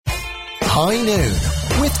High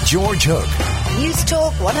Noon with George Hook. News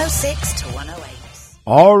Talk 106 to 108.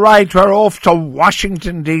 All right, we're off to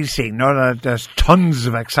Washington, D.C. Know that there's tons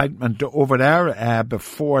of excitement over there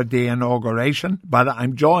before the inauguration, but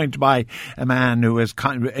I'm joined by a man who is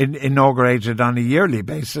inaugurated on a yearly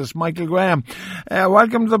basis, Michael Graham.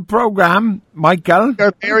 Welcome to the programme, Michael.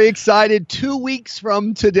 We're very excited. 2 weeks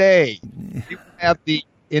from today, you have the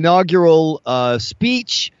inaugural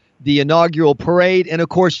speech, the inaugural parade, and of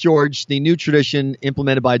course, George, the new tradition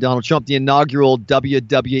implemented by Donald Trump, the inaugural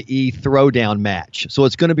WWE Throwdown match. So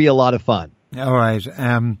it's going to be a lot of fun. All right.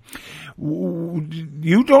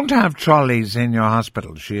 You don't have trolleys in your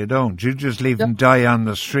hospitals, you don't. You just leave them die on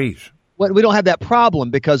the street. Well, we don't have that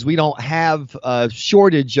problem because we don't have a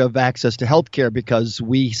shortage of access to health care because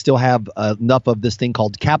we still have enough of this thing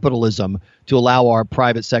called capitalism to allow our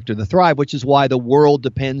private sector to thrive, which is why the world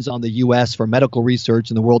depends on the U.S. for medical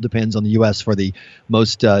research and the world depends on the U.S. for the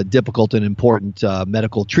most difficult and important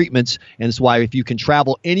medical treatments. And it's why if you can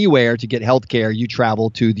travel anywhere to get health care, you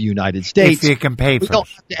travel to the United States. If you can pay for it. We don't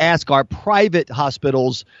have to ask our private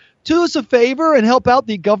hospitals do us a favor and help out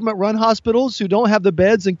the government-run hospitals who don't have the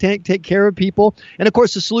beds and can't take care of people. And, of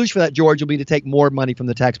course, the solution for that, George, will be to take more money from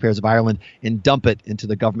the taxpayers of Ireland and dump it into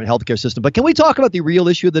the government healthcare system. But can we talk about the real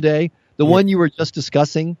issue of the day, the one you were just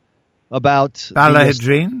discussing about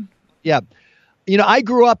Ballaghaderreen? Yeah. You know, I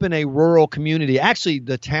grew up in a rural community. Actually,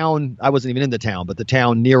 the town, I wasn't even in the town, but the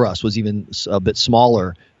town near us was even a bit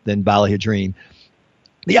smaller than Ballaghaderreen.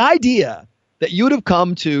 The idea that you would have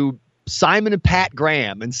come to Simon and Pat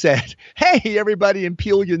Graham and said, hey, everybody in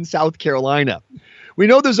Peelian, South Carolina. We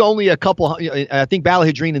know there's only a couple, I think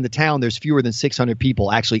Ballaghaderreen in the town, there's fewer than 600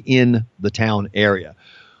 people actually in the town area.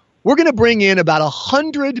 We're going to bring in about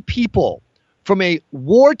 100 people from a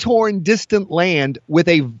war-torn, distant land with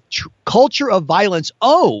a culture of violence.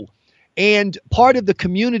 And part of the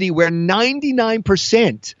community where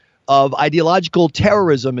 99% of ideological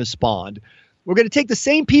terrorism is spawned. We're going to take the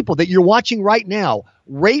same people that you're watching right now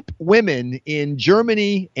rape women in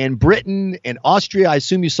Germany and Britain and Austria. I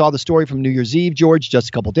assume you saw the story from New Year's Eve, George, just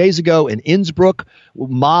a couple days ago in Innsbruck.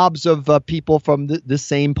 Mobs of people from this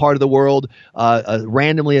same part of the world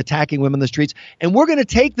randomly attacking women in the streets. And we're going to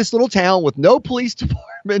take this little town with no police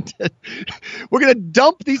department. We're going to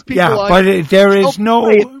dump these people on. But there is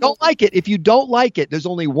no... Don't like it. If you don't like it, there's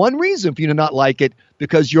only one reason for you to not like it,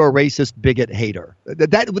 because you're a racist, bigot, hater.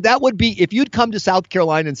 That would be, if you'd come to South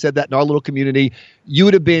Carolina and said that in our little community, you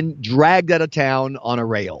would have been dragged out of town on a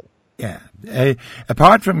rail. Yeah.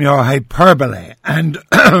 Apart from your hyperbole, and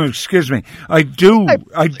excuse me, I do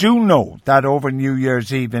know that over New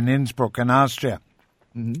Year's Eve in Innsbruck in Austria,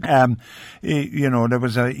 there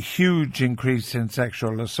was a huge increase in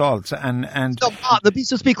sexual assaults, and so,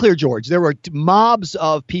 let's be clear, George. There were mobs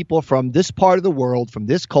of people from this part of the world, from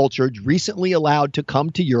this culture, recently allowed to come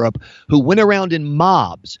to Europe, who went around in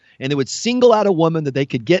mobs, and they would single out a woman that they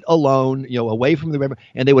could get alone, away from the river,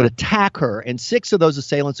 and they would attack her. And 6 of those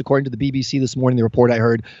assailants, according to the BBC this morning, the report I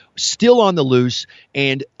heard, still on the loose.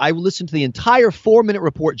 And I listened to the entire 4-minute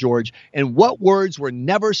report, George, and what words were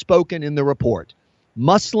never spoken in the report?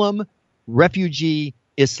 Muslim, refugee,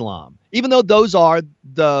 Islam, even though those are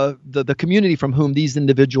the community from whom these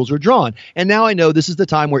individuals are drawn. And now I know this is the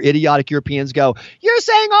time where idiotic Europeans go, you're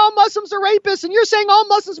saying all Muslims are rapists and you're saying all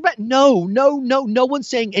Muslims are bad. No one's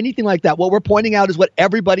saying anything like that. What we're pointing out is what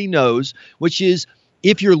everybody knows, which is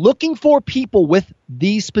if you're looking for people with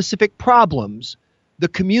these specific problems, the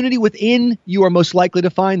community within you are most likely to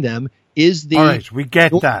find them is the all right, we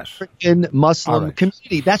get that. Christian Muslim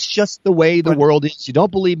community. That's just the way the world is. You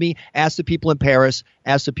don't believe me? Ask the people in Paris.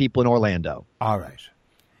 Ask the people in Orlando. All right.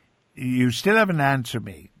 You still haven't answered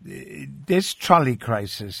me. This trolley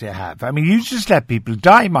crisis you have, I mean, you just let people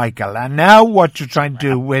die, Michael, and now what you're trying to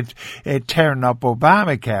do with tearing up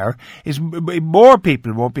Obamacare is more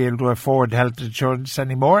people won't be able to afford health insurance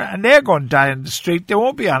anymore, and they're going to die in the street. They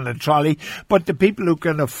won't be on a trolley, but the people who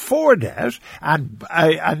can afford it,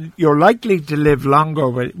 and you're likely to live longer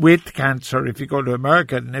with cancer if you go to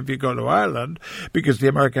America than if you go to Ireland, because the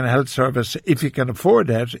American Health Service, if you can afford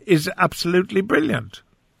it, is absolutely brilliant.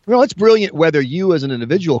 Well, it's brilliant whether you as an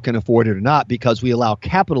individual can afford it or not, because we allow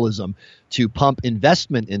capitalism to pump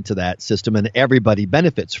investment into that system and everybody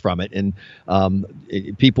benefits from it. And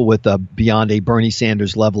people with beyond a Bernie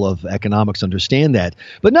Sanders level of economics understand that.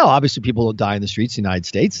 But no, obviously people don't die in the streets in the United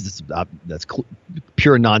States. That's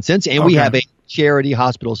pure nonsense. And we have a charity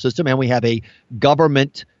hospital system and we have a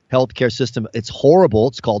government healthcare system. It's horrible.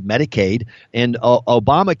 It's called Medicaid. And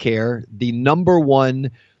Obamacare, the number one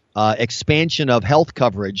expansion of health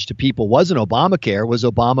coverage to people wasn't Obamacare, was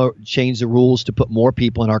Obama changed the rules to put more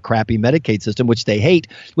people in our crappy Medicaid system, which they hate,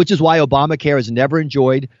 which is why Obamacare has never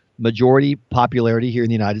enjoyed majority popularity here in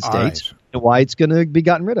the United States, and why it's going to be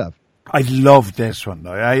gotten rid of. I love this one,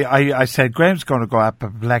 though. I said Graham's going to go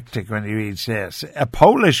apoplectic when he reads this. A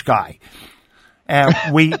Polish guy.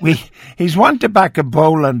 He's wanted back in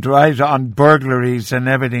Poland, right, on burglaries and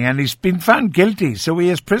everything, and he's been found guilty, so he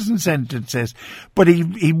has prison sentences. But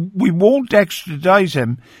we won't extradite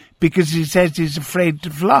him because he says he's afraid to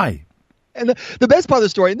fly. And the best part of the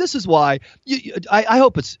story, and this is why I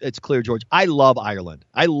hope it's clear, George. I love Ireland.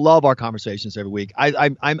 I love our conversations every week.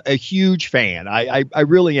 I'm a huge fan. I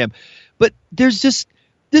really am. But this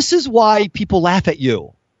is why people laugh at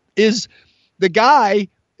you. Is the guy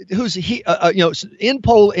who's in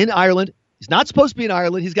Ireland? He's not supposed to be in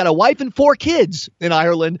Ireland. He's got a wife and 4 kids in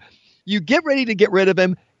Ireland. You get ready to get rid of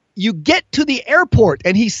him. You get to the airport,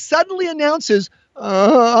 and he suddenly announces,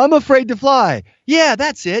 "I'm afraid to fly." Yeah,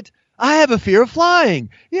 that's it. I have a fear of flying.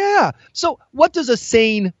 Yeah. So what does a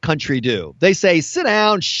sane country do? They say, sit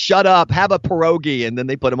down, shut up, have a pierogi, and then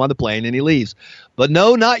they put him on the plane and he leaves. But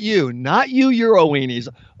no, not you. Not you, Euroweenies.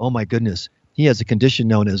 Oh, my goodness. He has a condition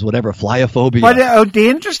known as whatever, flyophobia. But the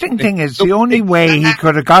interesting thing is the only way he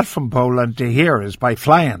could have got from Poland to here is by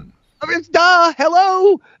flying. I mean,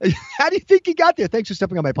 hello. How do you think he got there? Thanks for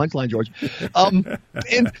stepping on my punchline, George.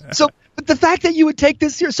 And so, but the fact that you would take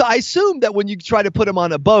this here, so I assume that when you try to put him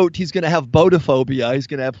on a boat, he's going to have boatophobia. He's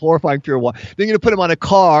going to have horrifying fear of water. They're going to put him on a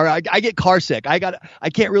car. I get car sick. I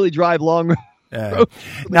can't really drive long.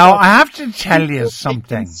 Now, I have to tell you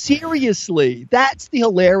something. Seriously, that's the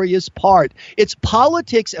hilarious part. It's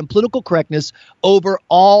politics and political correctness over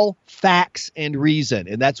all facts and reason.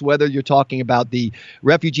 And that's whether you're talking about the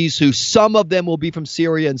refugees who some of them will be from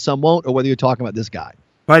Syria and some won't, or whether you're talking about this guy.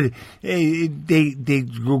 But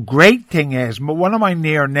the great thing is, one of my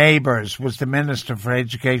near neighbours was the Minister for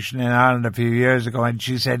Education in Ireland a few years ago, and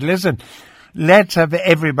she said, listen, let's have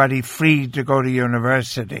everybody free to go to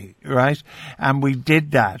university, right? And we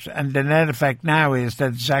did that. And the net effect now is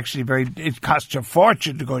that it's actually it costs you a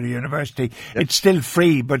fortune to go to university. Yep. It's still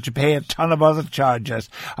free, but you pay a ton of other charges.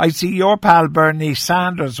 I see your pal Bernie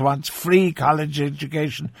Sanders wants free college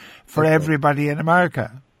education for everybody in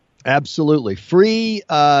America. Absolutely. Free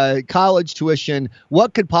college tuition.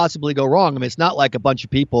 What could possibly go wrong? I mean, it's not like a bunch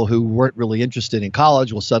of people who weren't really interested in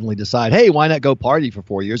college will suddenly decide, hey, why not go party for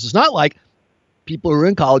 4 years? It's not like people who are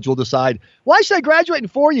in college will decide, why should I graduate in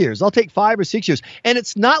 4 years? I'll take 5 or 6 years. And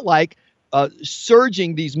it's not like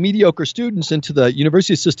surging these mediocre students into the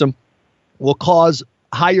university system will cause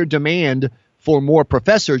higher demand for more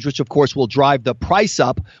professors, which of course will drive the price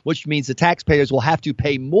up, which means the taxpayers will have to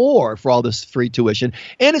pay more for all this free tuition.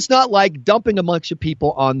 And it's not like dumping a bunch of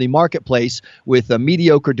people on the marketplace with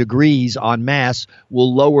mediocre degrees en masse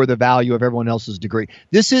will lower the value of everyone else's degree.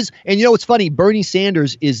 This is, and you know what's funny, Bernie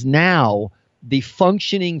Sanders is now the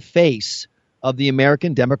functioning face of the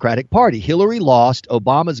American Democratic Party. Hillary lost,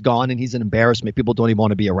 Obama's gone, and he's an embarrassment. People don't even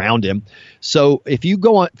want to be around him. So if you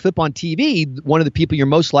flip on TV, one of the people you're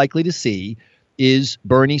most likely to see is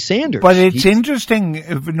Bernie Sanders. But it's interesting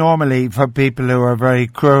normally for people who are very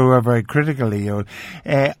critical of you.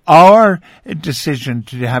 Our decision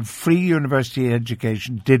to have free university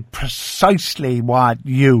education did precisely what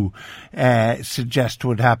you suggest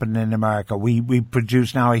would happen in America. We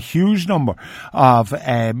produce now a huge number of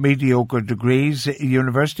mediocre degrees.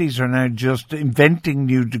 Universities are now just inventing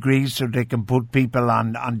new degrees so they can put people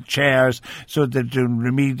on chairs, so they're doing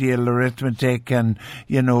remedial arithmetic and,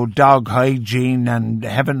 dog hygiene and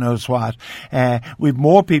heaven knows what. We've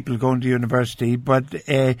more people going to university, but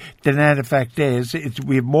the net effect is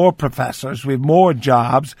we have more professors, we have more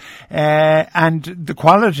jobs, and the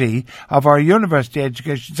quality of our university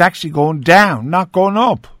education is actually going down, not going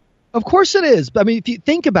up. Of course it is. I mean, if you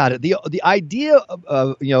think about it, the idea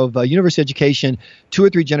of university education 2 or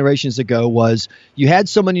 3 generations ago was you had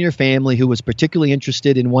someone in your family who was particularly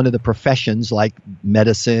interested in one of the professions like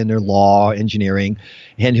medicine or law, engineering,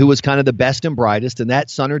 and who was kind of the best and brightest. And that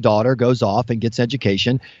son or daughter goes off and gets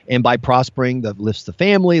education, and by prospering, that lifts the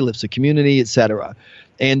family, lifts the community, et cetera.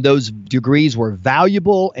 And those degrees were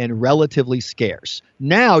valuable and relatively scarce.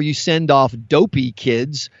 Now you send off dopey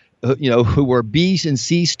kids who were B and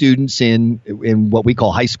C students in what we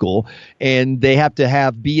call high school, and they have to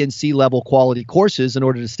have B and C level quality courses in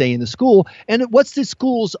order to stay in the school. And what's the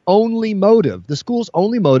school's only motive? The school's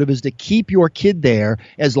only motive is to keep your kid there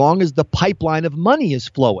as long as the pipeline of money is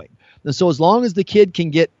flowing. And so as long as the kid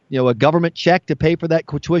can get, a government check to pay for that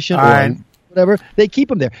tuition, whatever. They keep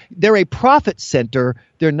them there. They're a profit center.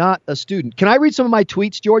 They're not a student. Can I read some of my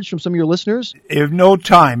tweets, George, from some of your listeners? You have no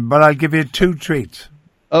time, but I'll give you 2 tweets.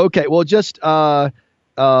 Okay, well, just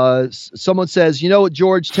someone says, you know what,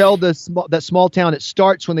 George, tell that small town it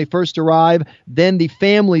starts when they first arrive, then the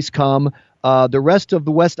families come. The rest of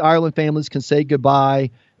the West Ireland families can say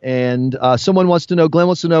goodbye. And someone wants to know, Glenn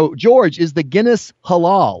wants to know, George, is the Guinness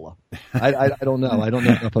halal? I don't know. I don't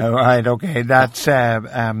know. All right, okay. That's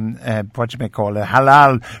what you may call it.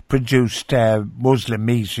 Halal produced Muslim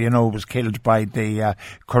meat, was killed by the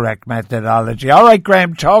correct methodology. All right,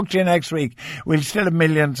 Graham, talk to you next week. We'll still have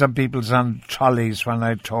millions of people on trolleys when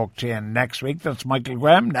I talk to you next week. That's Michael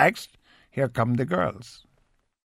Graham. Next, here come the girls.